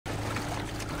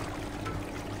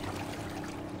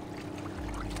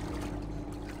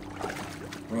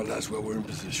Right, lads, well, we're in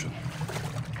position.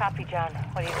 Copy, John.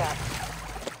 What do you got?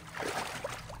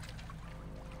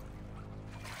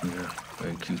 Yeah,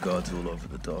 AQ guards all over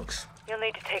the docks. You'll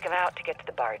need to take him out to get to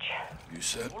the barge. You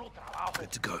said?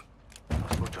 Good to go.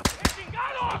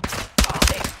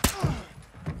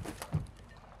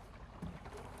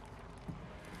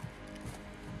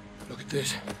 Look at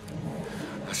this.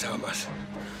 That's Almas.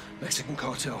 Mexican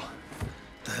cartel. What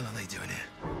the hell are they doing here?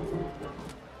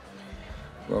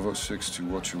 Bravo 6 to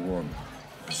what you want.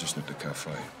 Position at the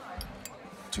cafe.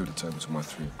 2 to table to my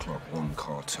 3 o'clock. 1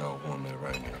 cartel, 1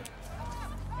 Iranian.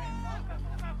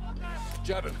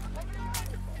 Jab him.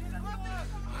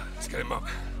 Let's get him up.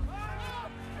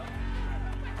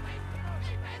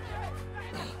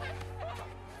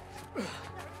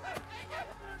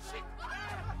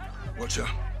 Watch out.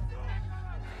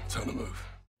 Time to move.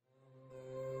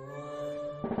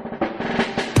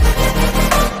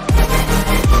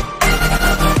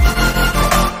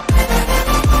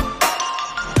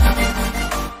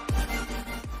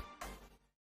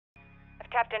 I've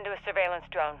tapped into a surveillance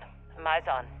drone. I'm eyes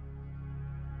on.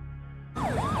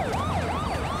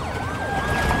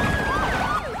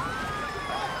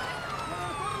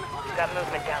 Got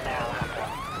movement down there, Alejandro.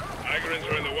 Migrants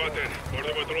are in the water.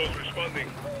 Border patrol's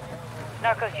responding.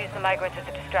 Narcos use the migrants as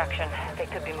a distraction. They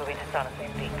could be moving to Sun as we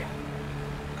speak.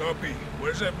 Copy.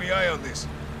 Where's FBI on this?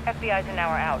 FBI's an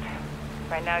hour out.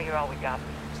 Right now, you're all we got.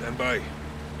 Stand by.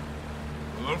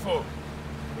 Rodolfo,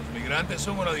 los migrantes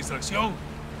son una distracción.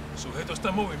 El sujeto está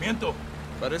en movimiento.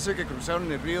 Parece que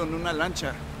cruzaron el río en una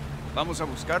lancha. Vamos a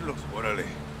buscarlos. Órale.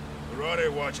 Karate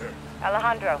Watcher.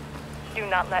 Alejandro, do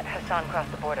not let Hassan cross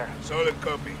the border. Solid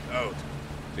copy. Out.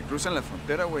 Si cruzan la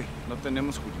frontera, güey, no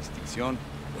tenemos jurisdicción.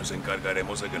 Nos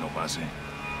encargaremos de que no pase.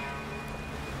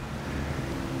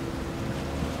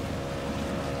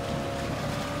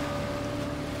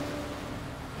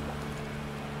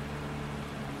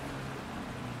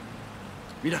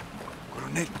 Mira,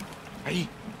 coronel. Ahí,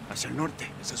 hacia el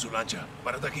norte. Esa es su lancha.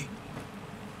 Párate aquí.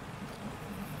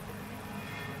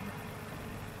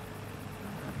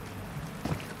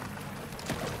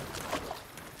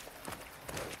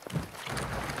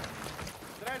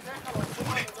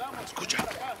 Escucha.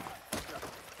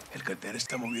 El cartel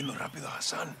está moviendo rápido a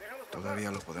Hassan. Todavía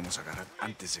lo podemos agarrar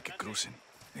antes de que crucen.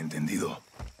 Entendido.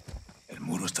 El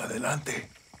muro está adelante.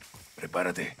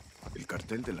 Prepárate. El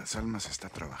cartel de las almas está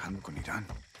trabajando con Irán.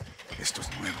 Esto es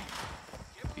nuevo.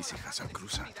 ¿Y si Hassan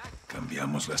cruza?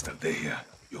 Cambiamos la estrategia.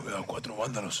 Yo veo a 4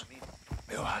 vándalos.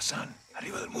 Veo a Hassan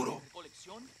arriba del muro.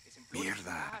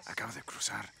 Mierda, acaba de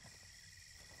cruzar.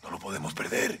 No lo podemos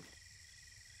perder.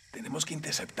 Tenemos que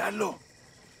interceptarlo.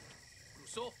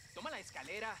 Cruzó. Toma la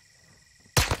escalera.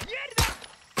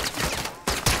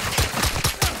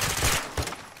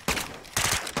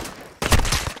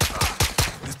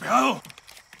 ¡Despejado!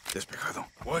 Despejado.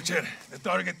 Watcher, the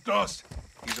target crossed.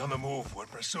 He's on the move. We're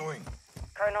pursuing.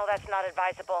 Colonel, that's not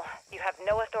advisable. You have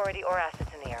no authority or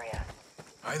assets in the area.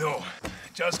 I know.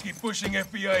 Just keep pushing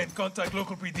FBI and contact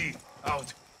local PD.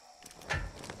 Out.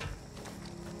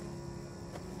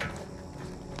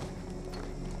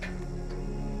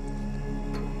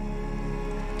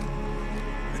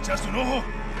 ¿Le echaste un ojo?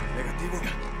 Negativo.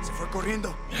 Se fue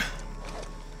corriendo.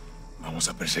 Vamos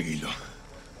a perseguirlo.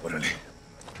 Órale.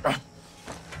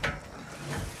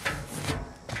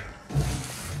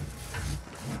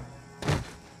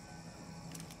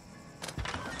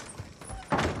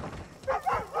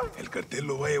 El cartel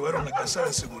lo va a llevar a una casa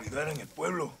de seguridad en el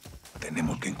pueblo.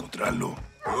 Tenemos que encontrarlo.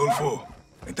 Rodolfo,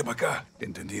 vente para acá.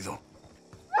 Entendido.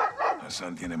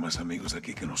 Hassan tiene más amigos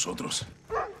aquí que nosotros.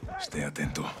 Esté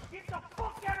atento.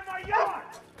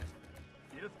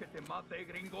 ¿Quieres que te mate,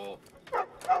 gringo?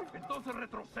 Entonces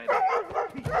retrocede.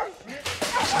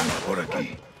 Hassan va por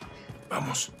aquí.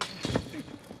 Vamos.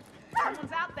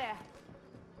 Someone's out there.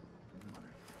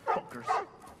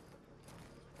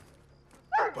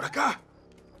 ¡Por acá!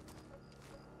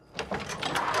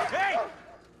 Hey!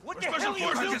 What the hell are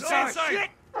you doing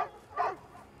inside?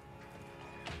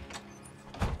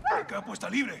 El campo está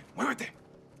libre. ¡Muévete!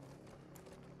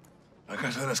 La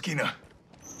casa de la esquina.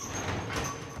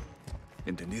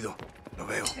 Entendido. Lo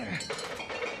veo.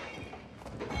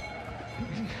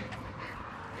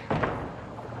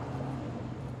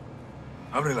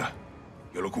 Ábrela.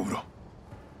 Yo lo cubro.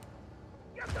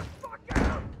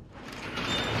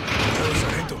 Cuidado,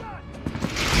 sargento.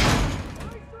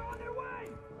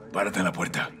 Párate en la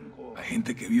puerta. Hay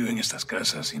gente que vive en estas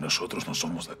casas y nosotros no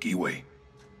somos de aquí, güey.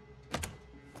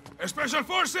 ¡Special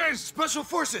Forces! Special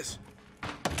Forces!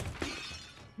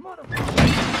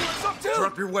 What's up, dude?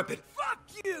 Drop your weapon. Fuck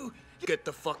you! Get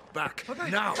the fuck back.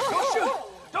 Now! Don't shoot!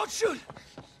 Don't shoot!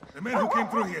 The men who came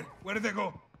through here, where did they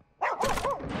go?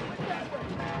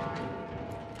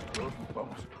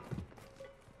 Vamos.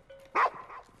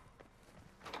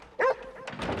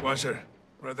 Watcher,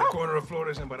 we're at the corner of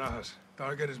Flores and Barajas.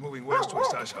 Target is moving west to a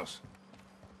stash house.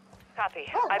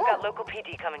 Copy. I've got local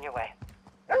PD coming your way.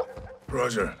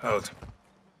 Roger, out.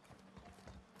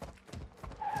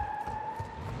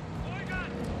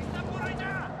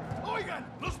 Oigan,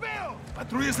 los veo.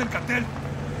 Patrullas del cartel.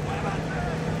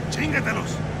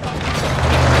 Chíngatelos.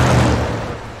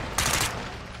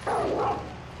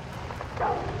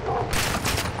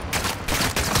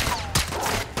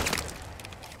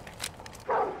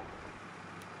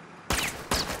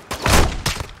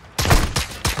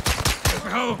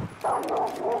 Despejado.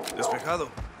 Despejado.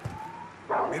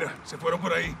 Mira, se fueron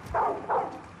por ahí.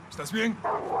 ¿Estás bien?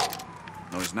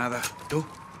 No es nada. ¿Tú?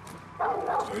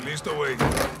 Estoy listo, güey.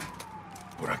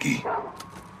 Por aquí.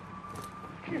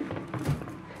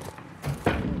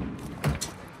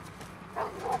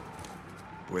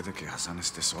 Puede que Hassan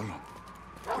esté solo.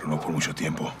 Pero no por mucho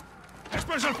tiempo.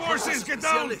 Special Forces, get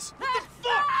down! What the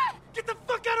fuck? Get the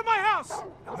fuck out of my house!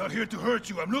 I'm not here to hurt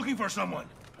you. I'm looking for someone.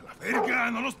 A la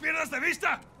verga, no los pierdas de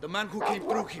vista! The man who came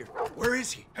through here. Where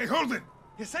is he? Hey, hold it!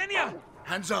 Yesenia!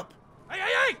 Hands up. Hey,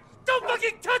 hey, hey! Don't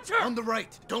fucking touch her! On the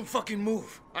right. Don't fucking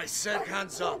move. I said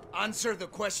hands up. Answer the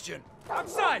question.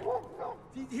 Outside!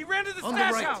 He ran to the On the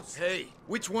stash right. house! Hey,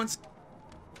 which one's...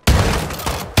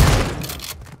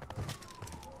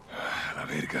 La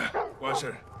verga.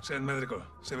 Watcher, send medical.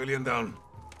 Civilian down.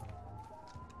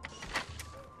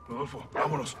 Rodolfo,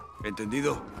 vámonos.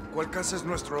 Entendido. ¿Cuál casa es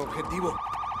nuestro objetivo?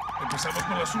 Empezamos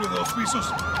con la suya de 2 pisos.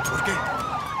 ¿Por qué?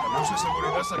 La luz de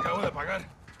seguridad se acaba de pagar.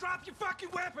 Drop your fucking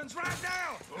weapons right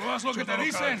now! Solo haz lo que te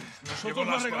dicen. Nosotros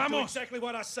lo Do arreglamos. exactly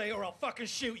what I say or I'll fucking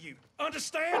shoot you.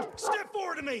 Understand? Step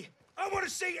forward to me. I want to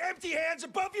see empty hands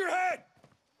above your head.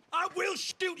 I will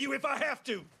shoot you if I have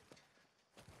to.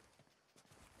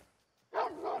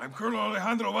 I'm Colonel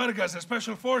Alejandro Vargas of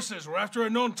Special Forces. We're after a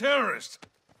known terrorist.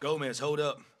 Gomez, hold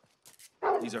up.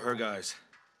 These are her guys.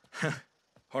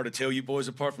 Hard to tell you boys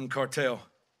apart from the cartel.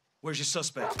 Where's your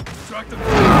suspect? Track them.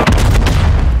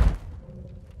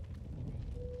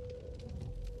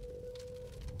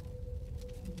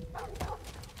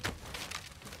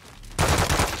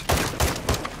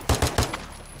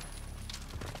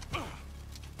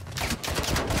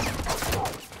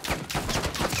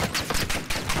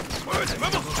 Muévete,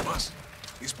 vamos. Dos más.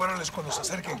 Dispárales cuando se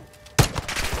acerquen.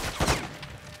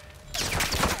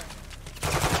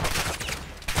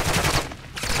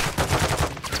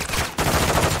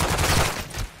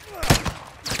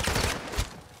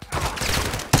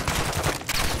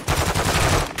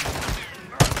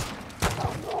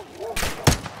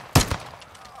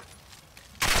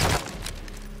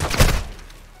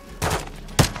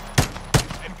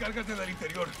 Encárgate del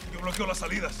interior. Yo bloqueo las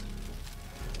salidas.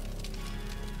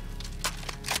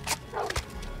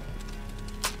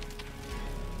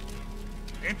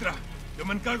 Entra. Yo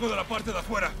me encargo de la parte de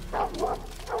afuera.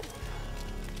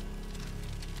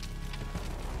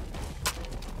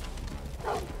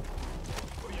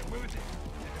 Oye, muévete.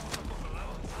 Tenemos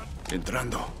acorralado a Hassan.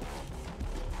 Entrando.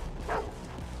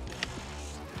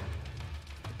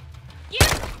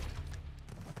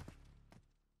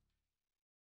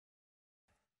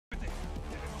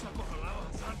 Tenemos acorralado a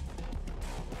Hassan.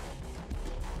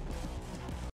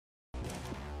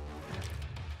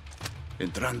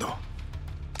 Entrando.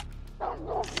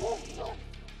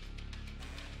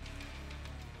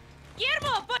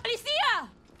 ¡Guillermo! ¡Policía!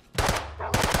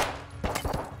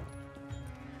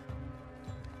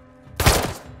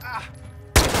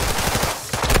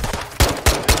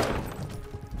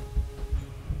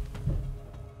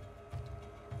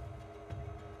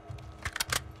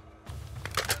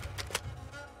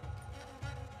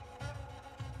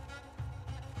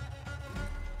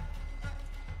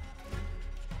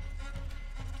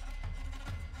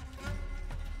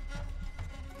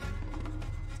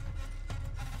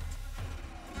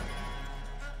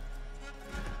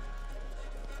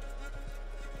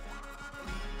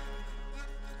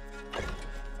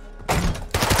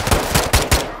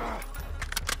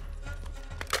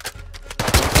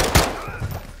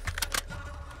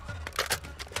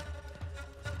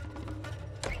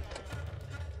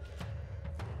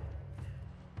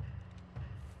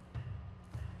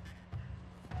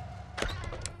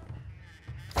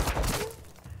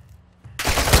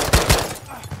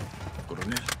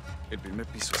 Coronel, el primer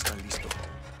piso está listo.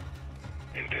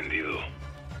 Entendido.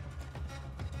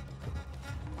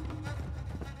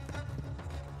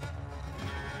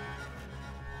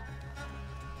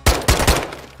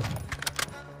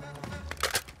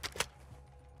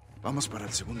 Vamos para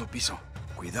el segundo piso.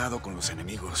 Cuidado con los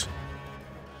enemigos.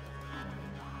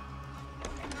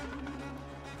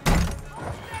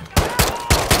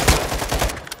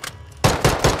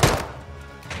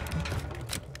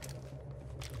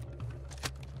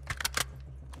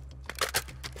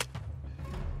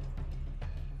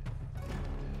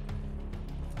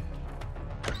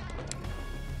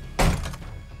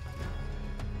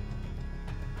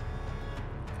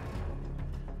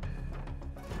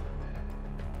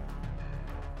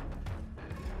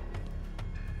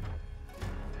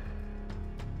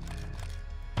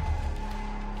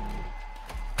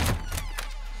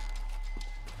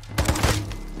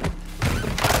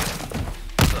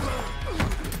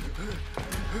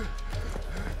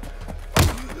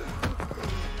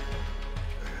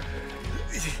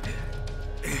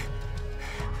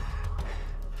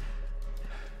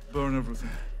 Burn everything.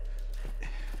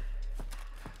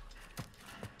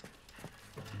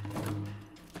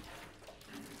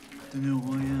 They know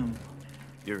who I am.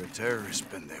 You're a terrorist,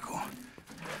 pendejo.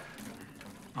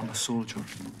 I'm a soldier.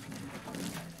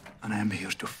 And I'm here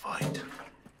to fight.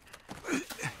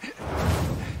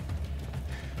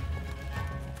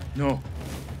 No.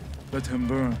 Let him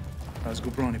burn, as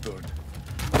Gobrani burned.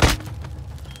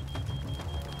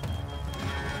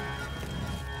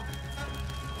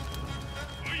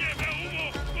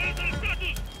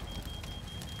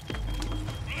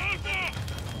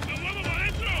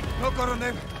 No,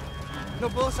 coronel. No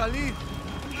puedo salir.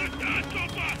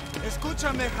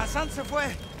 Escúchame, Hassan se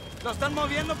fue. Lo están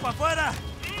moviendo para afuera.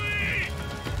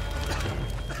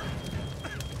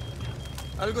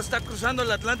 Algo está cruzando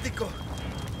el Atlántico.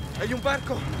 Hay un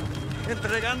barco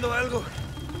entregando algo.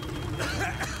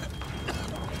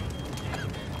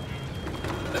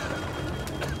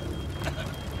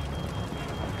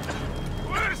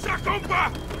 ¡Fuerza,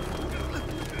 compa!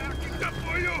 ¡Aquí te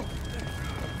apoyo!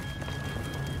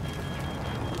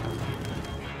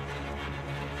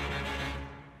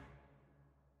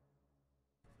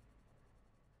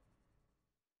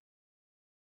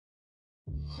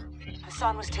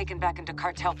 Hassan was taken back into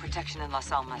cartel protection in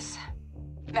Las Almas.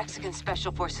 Mexican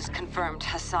Special Forces confirmed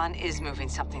Hassan is moving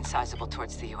something sizable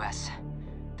towards the U.S.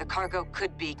 The cargo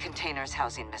could be containers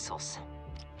housing missiles.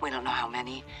 We don't know how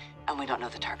many, and we don't know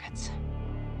the targets.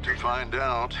 To find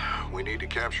out, we need to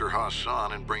capture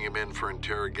Hassan and bring him in for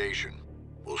interrogation.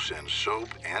 We'll send Soap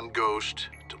and Ghost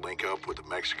to link up with the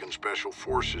Mexican Special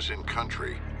Forces in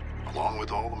country, along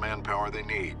with all the manpower they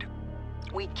need.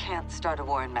 We can't start a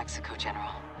war in Mexico,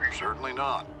 General. Certainly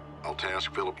not. I'll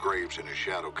task Philip Graves and his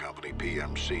shadow company,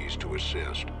 PMCs, to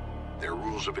assist. Their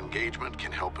rules of engagement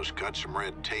can help us cut some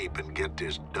red tape and get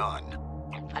this done.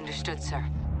 Understood, sir.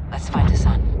 Let's find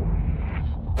Hassan.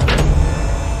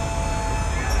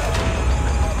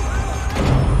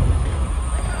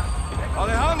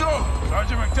 Alejandro!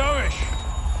 Sergeant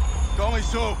McTavish! Call me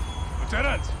Soap.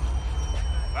 Lieutenant!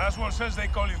 Last one says they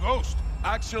call you Ghost.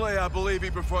 Actually, I believe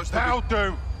he prefers to That'll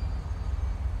do!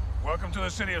 Welcome to the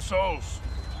City of Souls.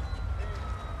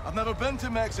 I've never been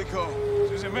to Mexico.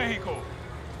 This is in Mexico.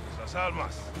 Las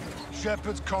Almas.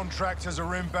 Shepard's contractors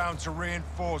are inbound to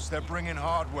reinforce. They're bringing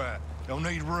hardware. They'll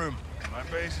need room. My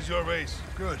base is your base.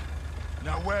 Good.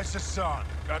 Now where's Hassan?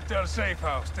 Cartel safe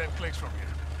house, 10 clicks from here.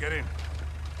 Get in.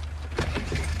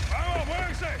 Vamos,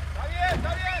 muévense!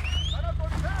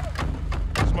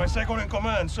 This is my second in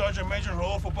command, Sergeant Major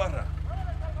Rodolfo Parra.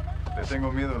 Le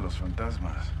tengo miedo a los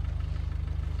fantasmas.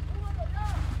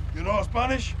 You know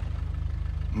Spanish?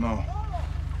 No.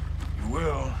 You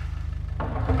will.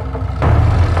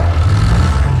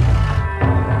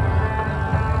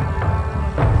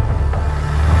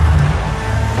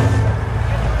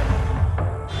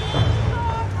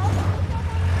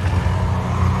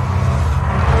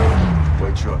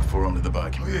 White truck, 4 under the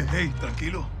back. Oh, yeah, hey,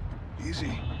 tranquilo.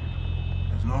 Easy.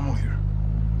 It's normal here.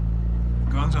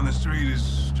 Guns on the street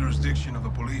is jurisdiction of the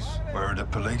police. Where are the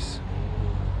police?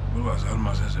 Well, Las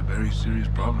Almas has a very serious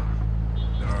problem.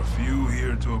 There are few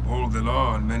here to uphold the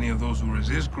law, and many of those who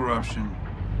resist corruption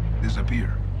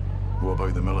disappear. What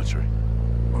about the military?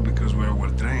 Well, because we're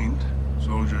well trained,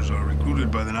 soldiers are recruited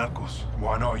by the narcos.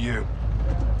 Why not you?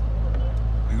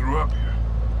 We grew up here.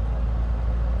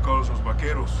 We call us los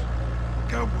vaqueros,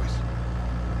 cowboys.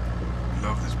 We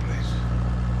love this place,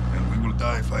 and we will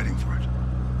die fighting for it.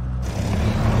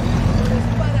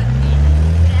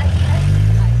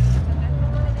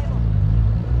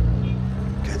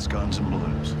 Kids, guns, and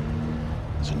balloons.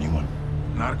 There's a new one.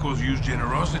 Narcos use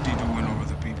generosity to win over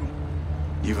the people.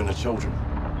 Even the children.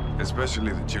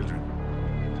 Especially the children.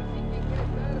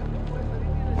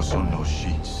 What's on those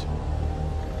sheets?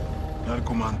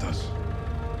 Narcomantas.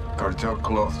 Cartel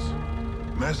cloths.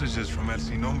 Messages from El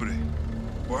Sin Nombre.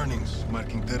 Warnings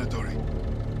marking territory.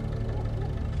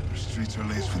 Our streets are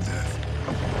laced with death.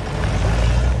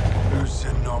 Who's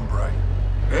sin nombre?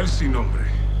 El sin nombre.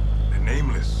 The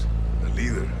nameless. The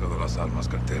leader of the Las Almas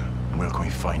cartel. Where can we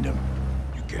find him?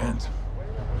 You can't.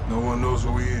 No one knows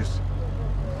who he is.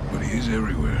 But he is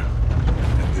everywhere.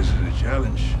 And this is a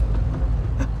challenge.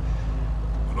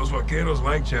 Los vaqueros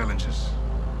like challenges.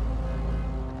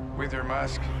 With your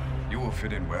mask, you will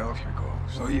fit in well, Hugo.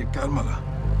 Oye, cálmala.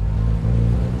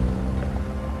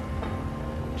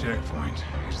 Checkpoint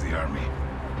is the army.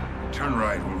 Turn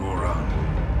right, we'll go around.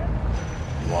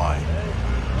 Why?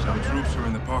 Some troops are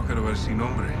in the pocket of El Sin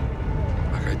Nombre.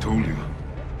 Like I told you,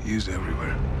 he is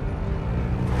everywhere.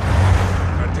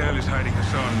 Cartel is hiding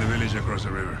Hassan in the village across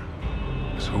the river.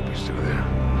 Let's hope he's still there.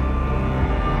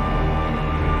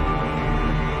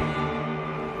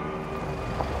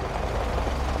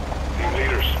 Team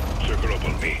leaders, circle up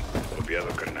on me. Copiado,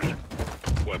 carnal.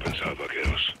 Weapons out,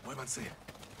 vaqueros. Muévanse.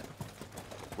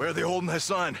 Where are they holding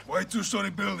Hassan? White two-story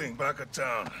building back of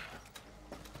town.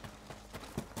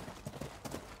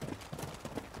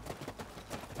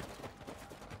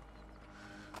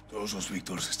 Todos los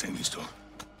Víctores estén listos.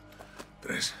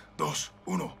 3, 2,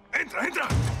 1. ¡Entra, entra!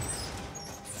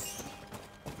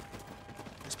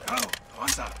 Despejado,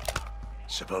 avanza.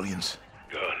 Civilians.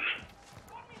 Gun.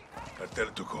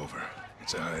 Cartel took over.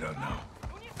 It's a hideout now.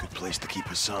 Good place to keep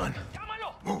Hassan.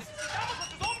 Move.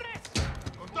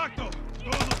 Contacto.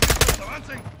 Todos los Víctores,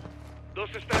 avancen. Dos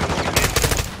están en movimiento.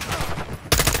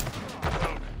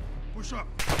 Down. Push up.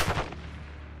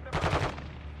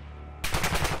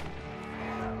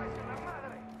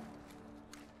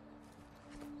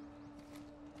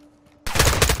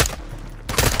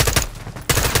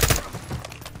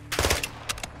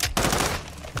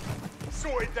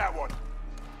 Sorted that one.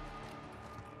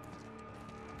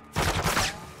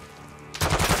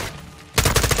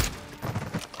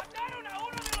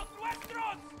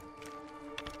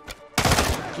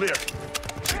 Clear.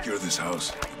 Secure this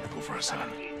house. Go for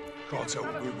Hassan. Cartel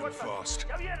moving fast.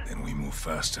 Then we move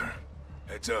faster.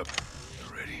 Heads up.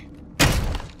 We're ready.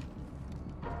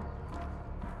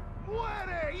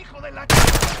 ¡Muere, hijo de la...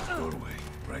 Doorway.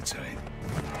 Right side.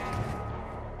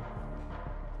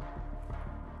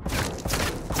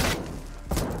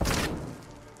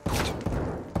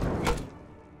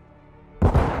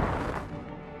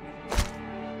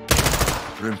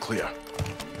 Room clear.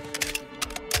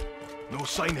 No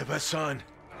sign of Hassan.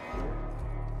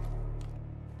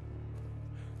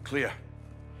 Clear.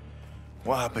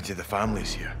 What happened to the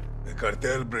families here? The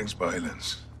cartel brings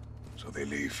violence, so they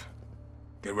leave.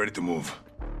 Get ready to move.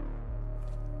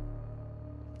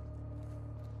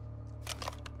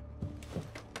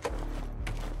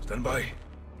 Stand by.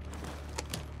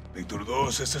 Víctor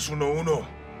 2, este es 1-1.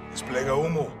 Desplega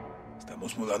humo.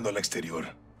 Estamos mudando al exterior.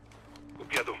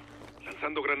 Copiado.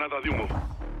 Lanzando granada de humo.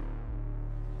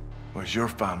 Where's your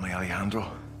family, Alejandro?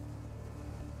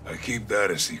 I keep that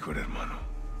a secret, hermano.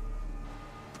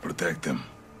 To protect them.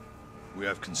 We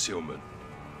have concealment.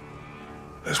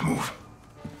 Let's move.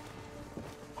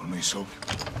 On me, Soap.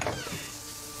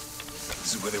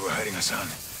 This is where they were hiding Hassan.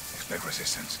 Expect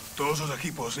resistance. Todos los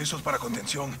equipos listos para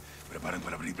contención. Preparen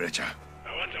para abrir brecha.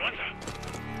 Avanza, avanza.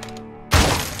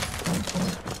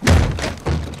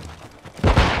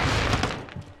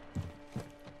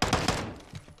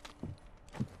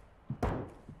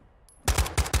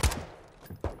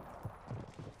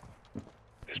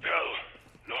 Despejado.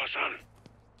 No Hassan.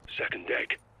 Second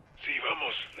deck. Sí,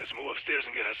 vamos. Let's move upstairs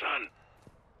and get Hassan.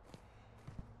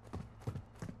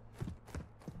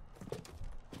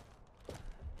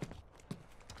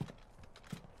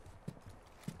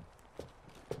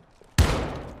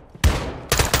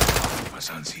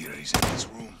 Hassan's here. He's in his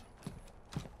room.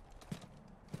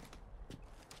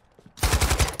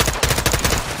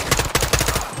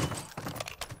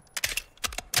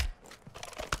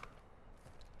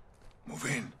 Move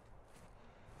in.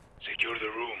 Secure the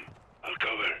room. I'll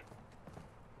cover.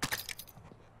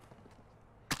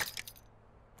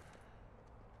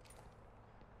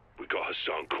 We got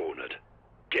Hassan cornered.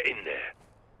 Get in there.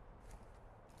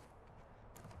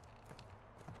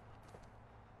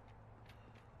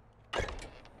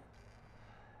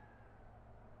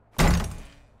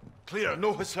 Clear,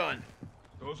 no Hassan.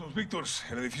 Todos los Víctors.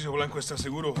 El edificio blanco está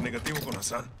seguro. Negativo con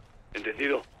Hassan.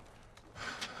 Entendido.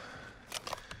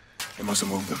 They must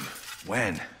have moved them.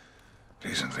 When?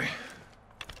 Recently.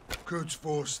 Quds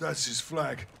Force, that's his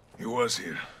flag. He was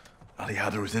here.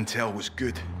 Alejandro's intel was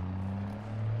good.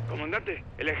 Comandante,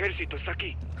 el ejército está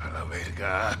aquí. A la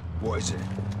verga. What is it?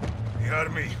 The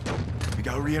army. We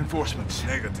got reinforcements.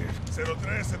 Negative.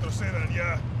 03, retrocedan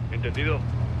ya. Entendido.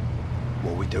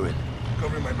 What are we doing?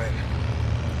 Covering my men.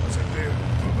 Roads are clear.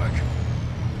 Go back.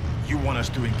 You want us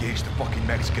to engage the fucking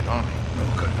Mexican army? No,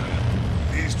 carnal.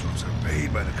 These troops are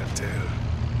paid by the cartel.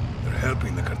 They're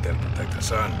helping the cartel protect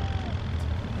Hassan.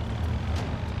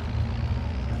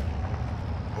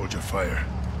 Hold your fire.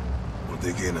 We'll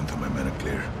dig in until my men are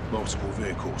clear. Multiple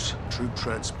vehicles, troop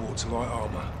transports, light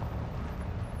armor.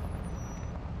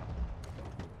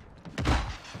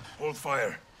 Hold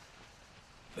fire.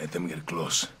 Let them get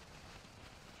close.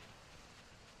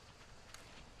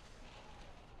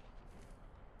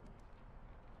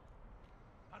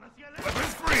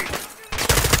 Weapons free!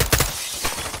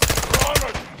 You're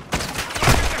armored!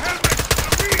 Target the helmet! The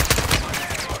reach!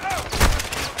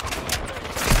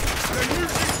 They're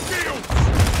using shields!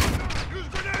 Use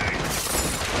grenades!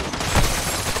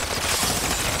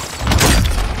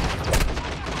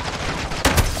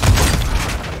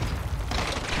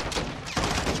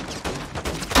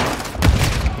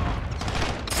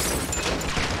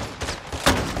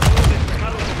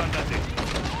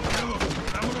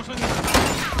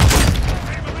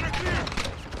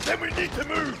 Then we need to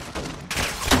move!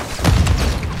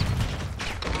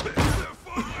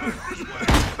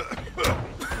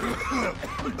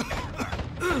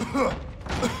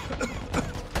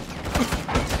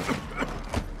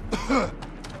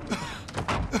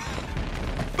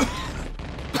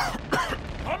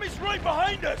 Army's right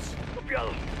behind us!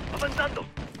 Copiado. Avanzando.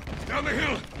 Down the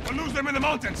hill! We'll lose them in the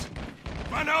mountains!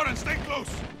 Run out and stay close!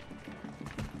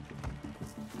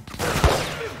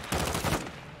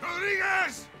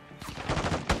 Rodriguez!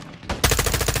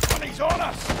 Army's on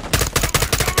us!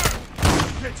 Cover!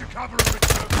 Get your cover and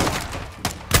return fire!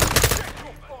 Check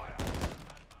your fire!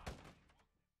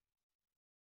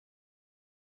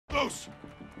 Close!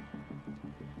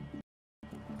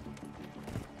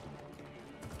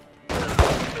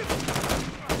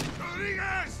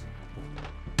 Rodriguez!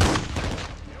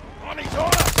 Army's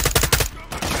on us!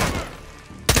 Cover!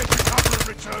 Get your cover and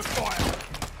return fire!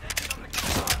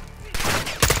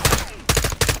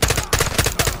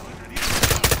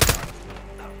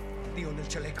 Tío en el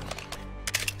chaleco.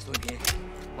 Estoy bien.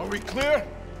 Are we clear?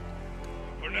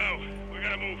 For now, we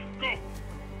gotta move. Go!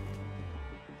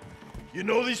 You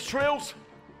know these trails?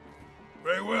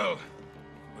 Very well.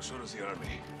 But so does the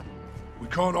army. We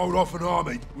can't hold off an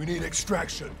army. We need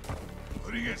extraction.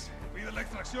 Rodriguez, pide la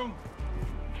extracción.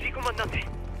 Sí, comandante.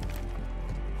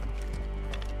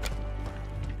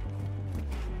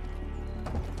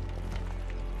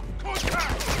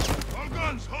 Contact! All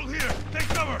guns, hold here. Take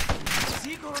cover.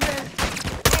 Sí, coronel.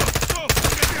 Go!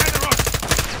 Get behind the rock!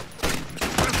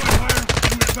 Press my fire,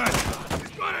 and we advance.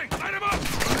 He's running! Light him up!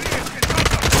 Rodriguez, get cover!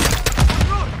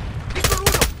 ¡Control! ¡Víctor 1!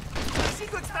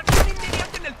 Necesito extracción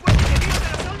inmediata en el puente de Río de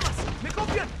las Almas. ¿Me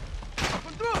copian?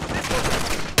 ¡Control! ¡Escucha!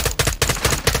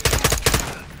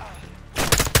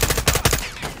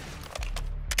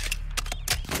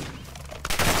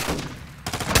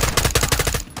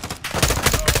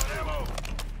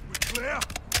 Clear?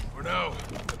 For now,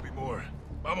 there'll be more.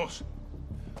 Vamos.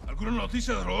 ¿Alguna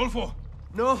noticia de Rodolfo?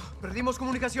 No, perdimos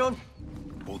comunicación.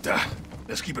 Puta.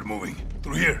 Let's keep it moving.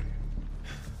 Through here.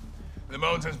 The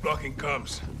mountain's blocking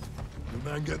comms. Your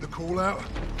man get the call out?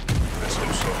 Let's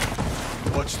hope so.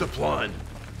 What's the plan?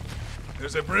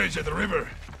 There's a bridge at the river.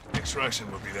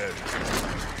 Extraction will be there.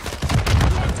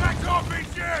 Attack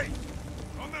RPG!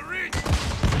 On the ridge!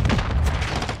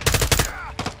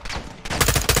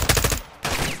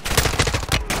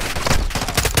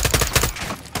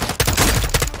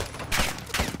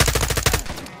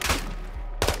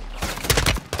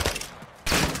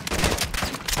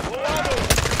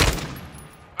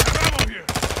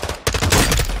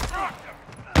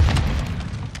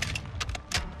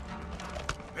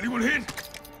 Anyone hit?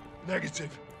 Negative.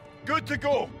 Good to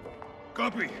go.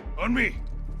 Copy. On me.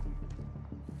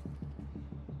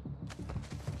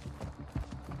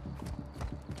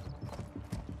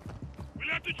 We'll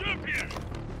have to jump here.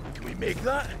 Can we make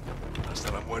that?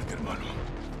 Hasta la muerte, hermano.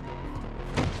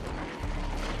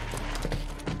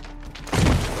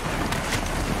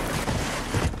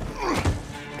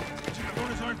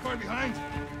 Chingadones aren't far behind.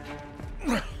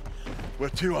 Where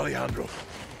to, Alejandro?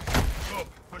 Go.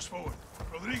 Push forward.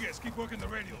 Rodriguez, keep working the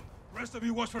radio. Rest of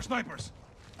you watch for snipers.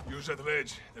 Use that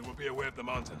ledge. There will be a way up the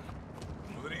mountain.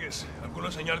 Rodriguez, alguna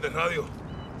señal de radio.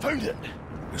 Found it.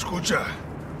 Escucha.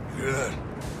 You hear that?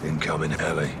 Incoming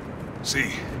alley.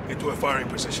 See, get to a firing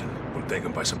position. We'll take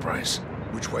them by surprise.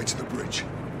 Which way to the bridge?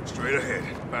 Straight ahead,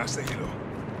 past the hilo.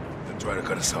 They'll try to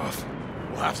cut us off.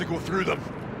 We'll have to go through them.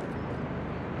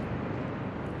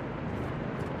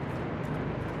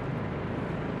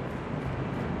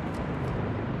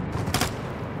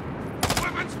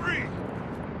 Weapons free!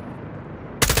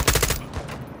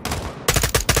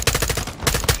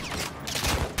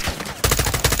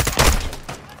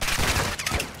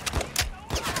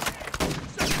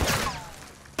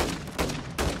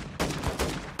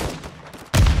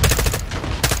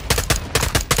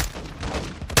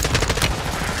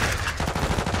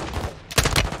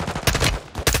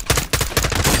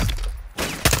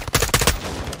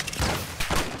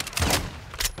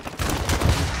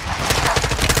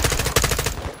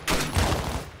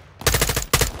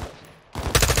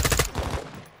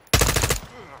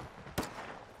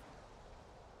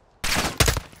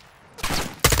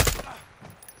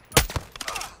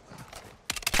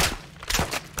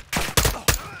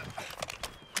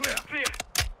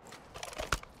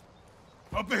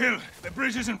 The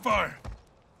bridge is in fire.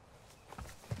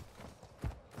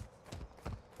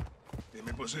 They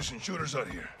may position shooters out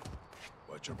here.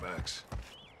 Watch your backs.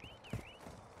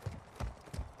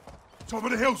 Top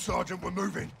of the hill, Sergeant. We're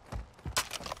moving.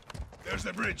 There's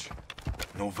the bridge.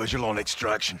 No visual on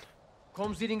extraction.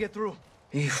 Comms didn't get through.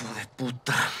 Hijo de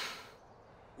puta.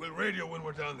 We'll radio when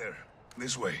we're down there.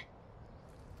 This way.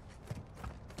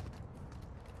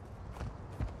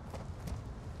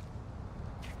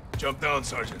 Jump down,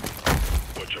 Sergeant.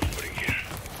 Watch your footing here.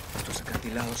 Estos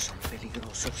acantilados son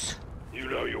peligrosos. You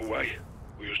know your way.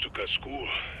 We used to cut school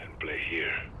and play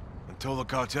here. Until the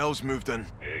cartels moved in.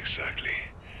 Exactly.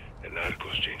 The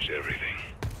narcos changed everything.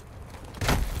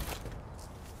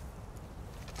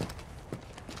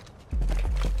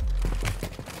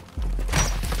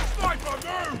 Sniper,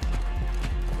 move!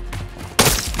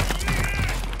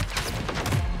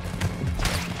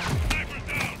 Sniper's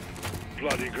down!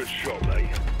 Bloody good shot,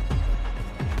 mate.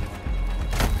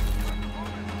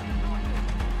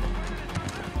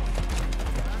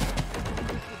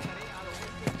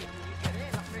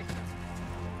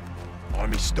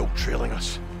 Army's still trailing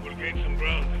us. We'll gain some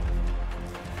ground.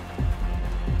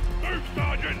 Move,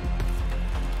 Sergeant!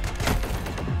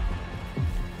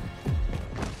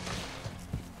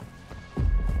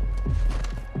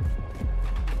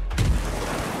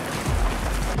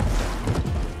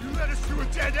 You led us to a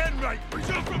dead end, mate! We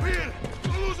jump from here!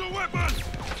 We'll lose a weapon!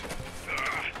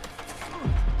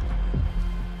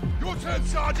 Your turn,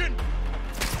 Sergeant!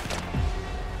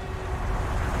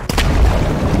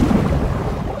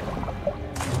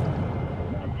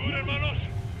 Good, hermanos?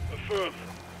 Affirm.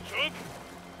 Soap?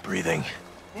 Breathing.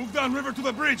 Move downriver to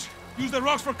the bridge. Use the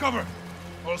rocks for cover.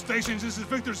 All stations, this is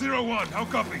Victor 01. How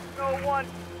copy? 01.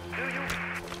 Do you...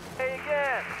 Hey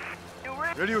again. You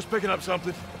Radio's picking up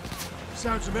something.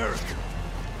 Sounds American.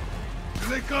 Here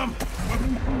they come.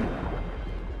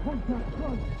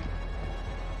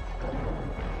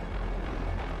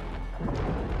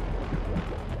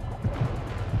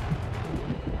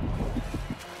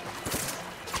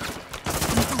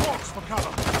 Use the rocks for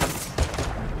cover.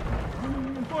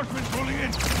 Reinforcements rolling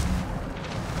in.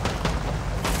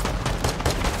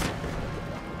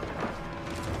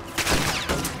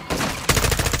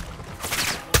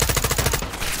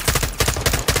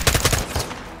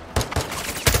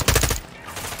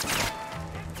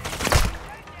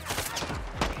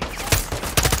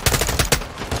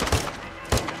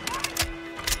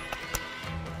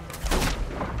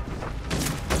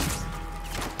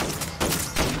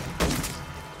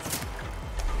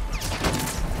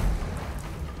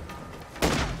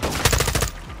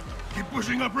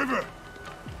 Pushing upriver.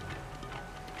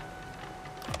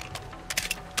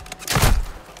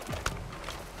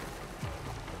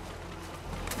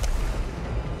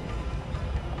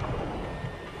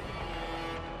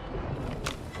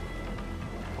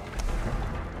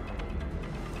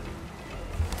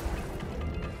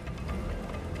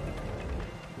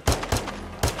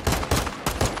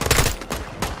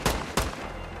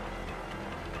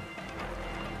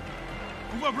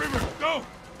 Move upriver. Go.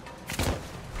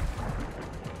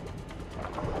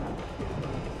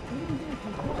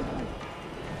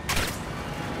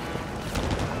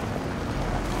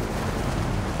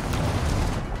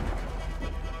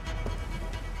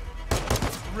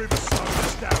 River slowing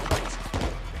us down, mate.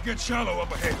 It gets shallow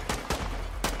up ahead.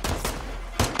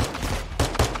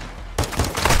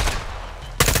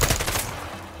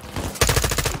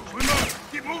 Swimmer,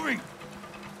 keep moving.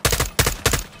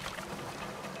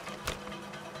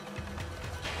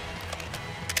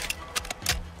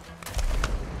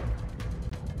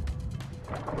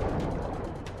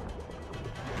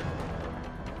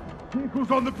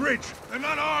 Vehicles on the bridge. They're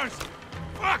not ours.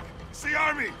 Fuck! It's the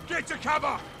army. Get to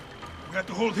cover. We have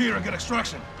to hold here and get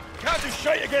extraction. Can't do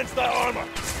shit against that armor.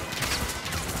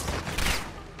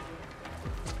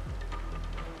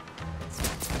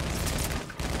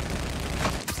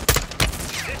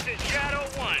 This is Shadow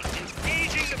 1.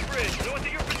 Engaging the bridge north of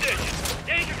your position.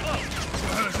 Danger close. What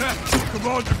the hell is that?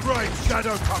 Commander Graves,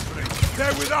 Shadow Company.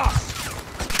 They're with us.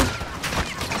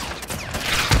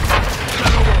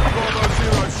 Shadow 1,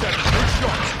 Bravo 07. Good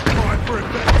shots. Fire for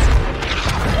effect.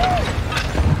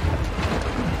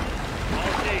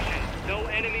 All stations. No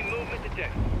enemy movement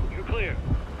detected. You're clear.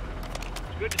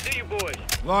 It's good to see you boys.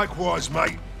 Likewise,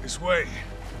 mate. This way.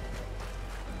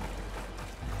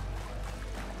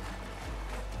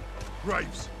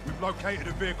 Graves, we've located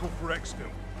a vehicle for exfil.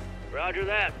 Roger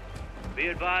that. Be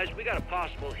advised, we got a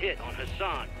possible hit on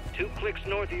Hassan. 2 clicks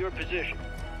north of your position.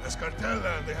 That's cartel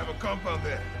land. They have a compound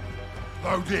there.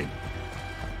 Load in.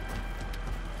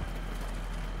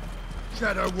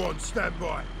 Shadow 1, stand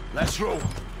by. Let's roll.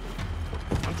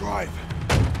 Drive.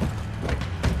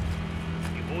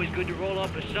 You boys good to roll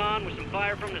up Hassan with some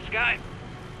fire from the sky?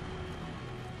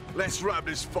 Let's wrap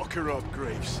this fucker up,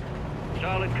 Graves.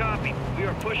 Solid copy. We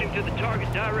are pushing to the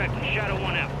target directly. Shadow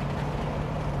 1 out.